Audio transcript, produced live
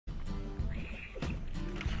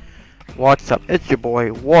What's up? It's your boy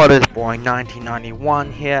Watta's Boy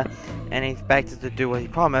 1991 here, and he's back to do what he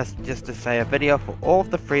promised, just to say a video for all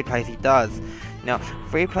of the free plays he does. Now,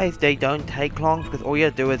 free plays, they don't take long because all you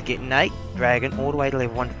have to do is get Nate Dragon all the way to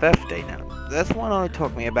level 150. Now, this one only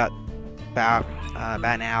took me about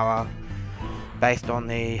an hour, based on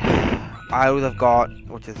the idols I've got,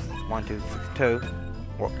 which is 1, 2, 6, 2,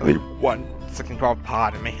 or 1, 6, and 12.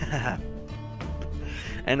 Pardon me,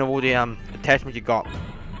 and all the attachments you got.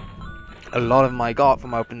 A lot of them I got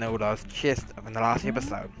from opening all those chests in the last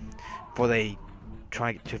episode for the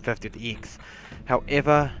trying to get 250 with the X.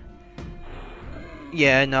 However,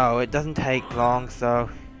 yeah, no, it doesn't take long. So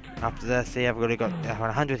after this, see, I've already got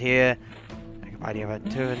 100 here. I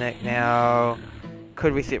have 2 in it now.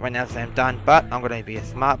 Could reset right now, so I'm done. But I'm going to be a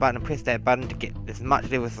smart button and press that button to get as much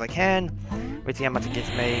levels as I can. Let's see how much it gets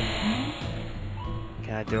me.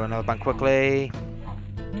 Can I do another button quickly?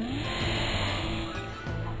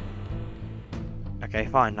 Okay,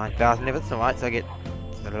 fine, 9,000 levels, alright, so I get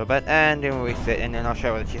a little bit, and then we'll reset, and then I'll show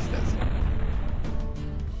you where the chest is.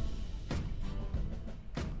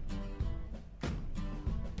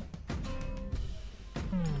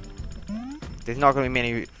 There's not going to be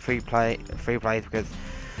many free plays because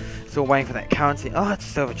still waiting for that currency. Oh, it's a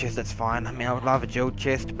silver chest, that's fine. I mean, I would love a jeweled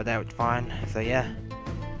chest, but that was fine. So yeah,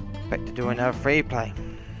 back to doing another free play.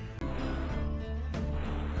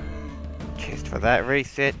 Chest for that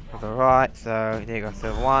reset was alright, so there you go,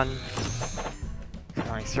 silver 1.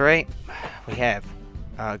 93. We have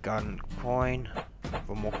a golden coin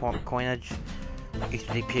for more coinage.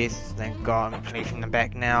 Extra DPS, thank God, I'm finishing them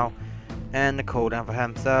back now. And the cooldown for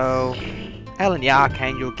him, so Alan the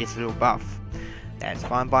Archangel gets a little buff. That's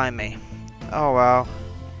fine by me. Oh well,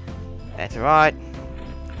 that's alright.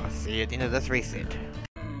 I'll see you at the end of this reset.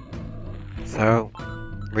 So,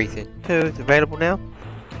 reset 2 is available now.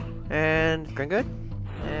 And it's going good.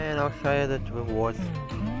 And I'll show you the reward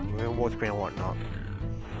screen and whatnot.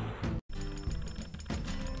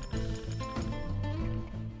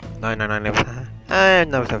 No, and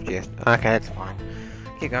no self chest. Okay, that's fine.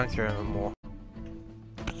 Keep going through them more.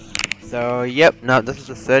 So, yep, no, this is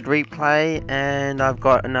the third replay, and I've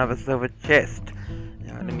got another silver chest.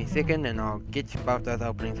 Now, let me a second, and I'll get you both those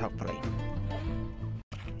openings, hopefully.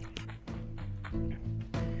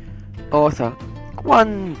 Also,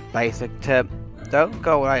 one basic tip: don't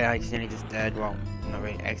go what I accidentally just did. Well, not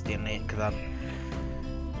really accidentally, because I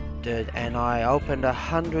did, and I opened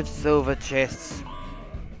 100 silver chests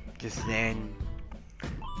just then.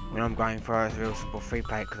 When I'm going for a real simple free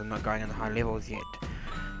play, because I'm not going on the high levels yet.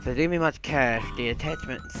 So do me much cash. The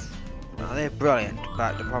attachments, well, they're brilliant,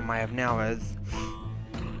 but the problem I have now is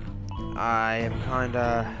I am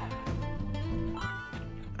kinda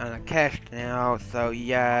cashed now, so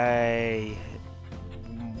yay.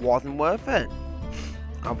 Wasn't worth it.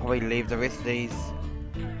 I'll probably leave the rest of these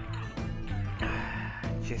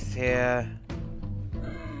just here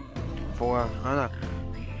for, I don't know,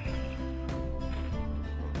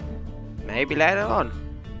 maybe later on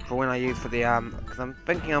for when I use for the because I'm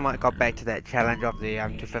thinking I might go back to that challenge of the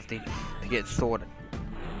 250 to get sorted.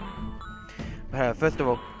 But first of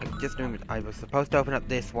all, I just remembered I was supposed to open up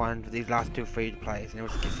this one for these last 2 free plays, and we'll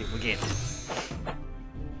see if we get it.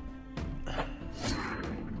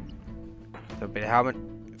 So a bit of helmet,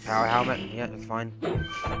 power helmet, yeah, that's fine.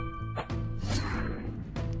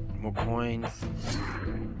 More coins,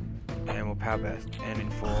 and more power burst. And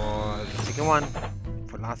then for the second one,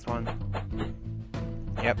 for the last one,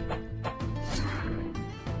 yep.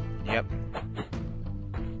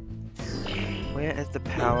 Where is the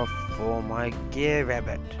power for my gear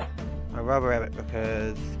rabbit? My rubber rabbit,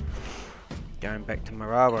 because going back to my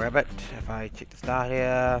rubber rabbit, if I check the start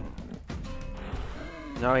here.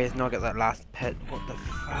 No, he has not got that last pit. What the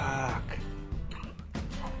fuck?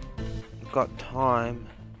 We've got time.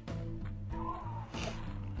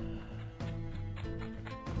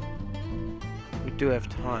 We do have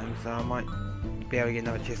time, so I might be able to get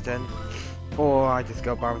another chest in. Or I just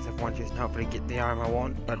go buy myself one chest and hopefully get the item I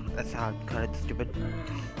want, but that's kind of stupid.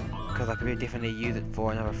 Because I could definitely use it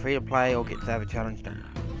for another free to play or get to have a challenge done.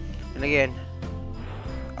 And again,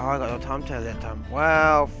 oh, I got no time to that time.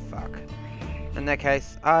 Well, fuck. In that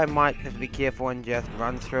case, I might have to be careful and just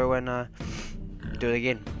run through and do it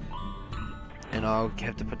again. And I'll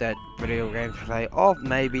have to put that video game play of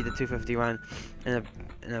maybe the 250 run in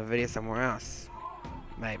a video somewhere else.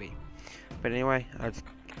 Maybe. But anyway, I'll just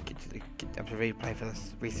get up to replay for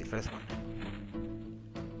this, reset for this one.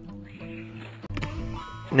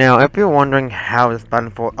 Now, if you're wondering how this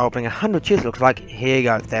button for opening 100 chests looks like, here you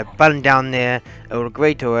go. It's that button down there, it will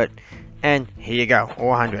agree to it, and here you go, all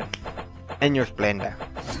 100. In your splendor.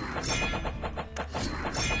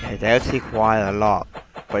 It's actually quite a lot,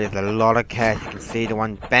 but there's a lot of cash. You can see the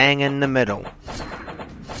one bang in the middle.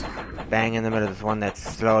 Bang in the middle is one that's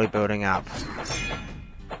slowly building up.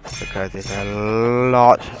 Because there's a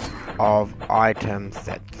lot of items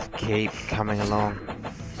that keep coming along.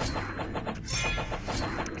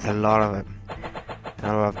 It's a lot of it. A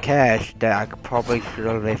lot of cash that I probably should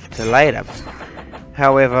have left to later.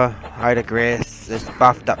 However, I digress. It's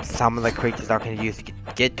buffed up some of the creatures I can use to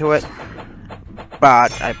get to it.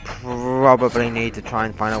 But I probably need to try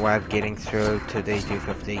and find a way of getting through to the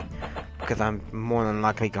 250. Because I'm more than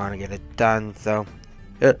likely going to get it done. So,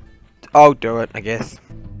 I'll do it, I guess.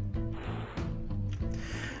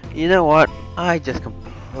 You know what? I just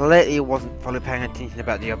completely wasn't fully paying attention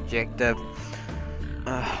about the objective.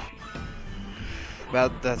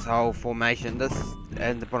 About this whole formation. This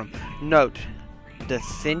and the bottom. Note. The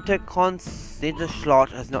center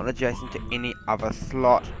slot is not adjacent to any other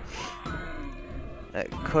slot. It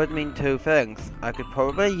could mean two things. I could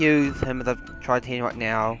probably use him as I've tried to right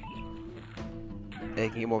now.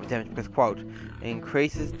 It can get more damage because, quote, it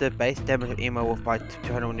increases the base damage of Emo Wolf by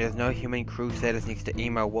 200 when there's no human Crusaders next to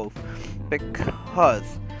Emo Wolf. Because,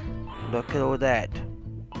 look at all that.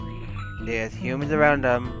 There's humans around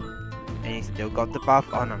him, and he's still got the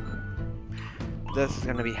buff on him. This is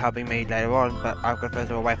going to be helping me later on, but I've got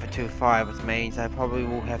further away for 2.5, which means I probably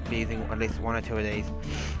will have to be using at least one or two of these.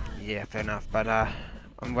 Yeah, fair enough, but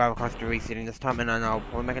I'm rather close to resetting this time, and then I'll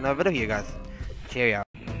probably make another video, you guys. Cheerio.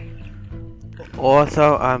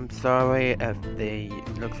 Also, I'm sorry if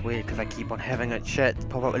it looks weird because I keep on having a chat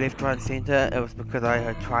pop up left, right, and center. It was because I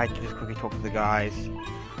had tried to just quickly talk to the guys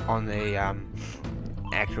on the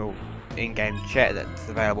actual in-game chat that's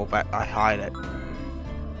available, but I hide it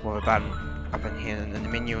with a button up in here in the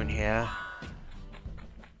menu in here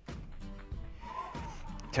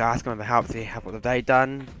to ask them about help, see what they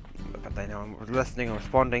done, but they no one was listening or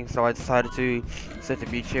responding, so I decided to search up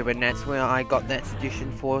YouTube, and that's where I got that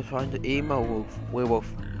suggestion for trying to emo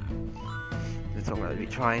werewolf. That's what I'm going to be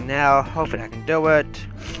trying now. Hopefully I can do it,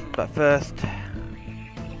 but first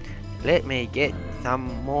let me get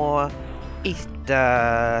some more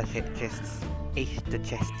Easter chests. Yes.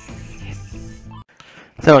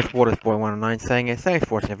 So it's WattersBoy109 saying it. Thanks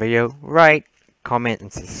for watching the video. Rate, comment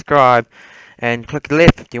and subscribe, and click the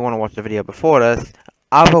left if you want to watch the video before this.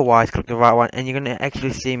 Otherwise, click the right one and you're going to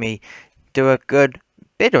actually see me do a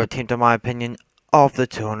better attempt in my opinion, of the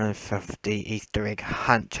 250 Easter egg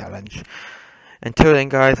hunt challenge. Until then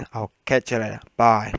guys, I'll catch you later. Bye.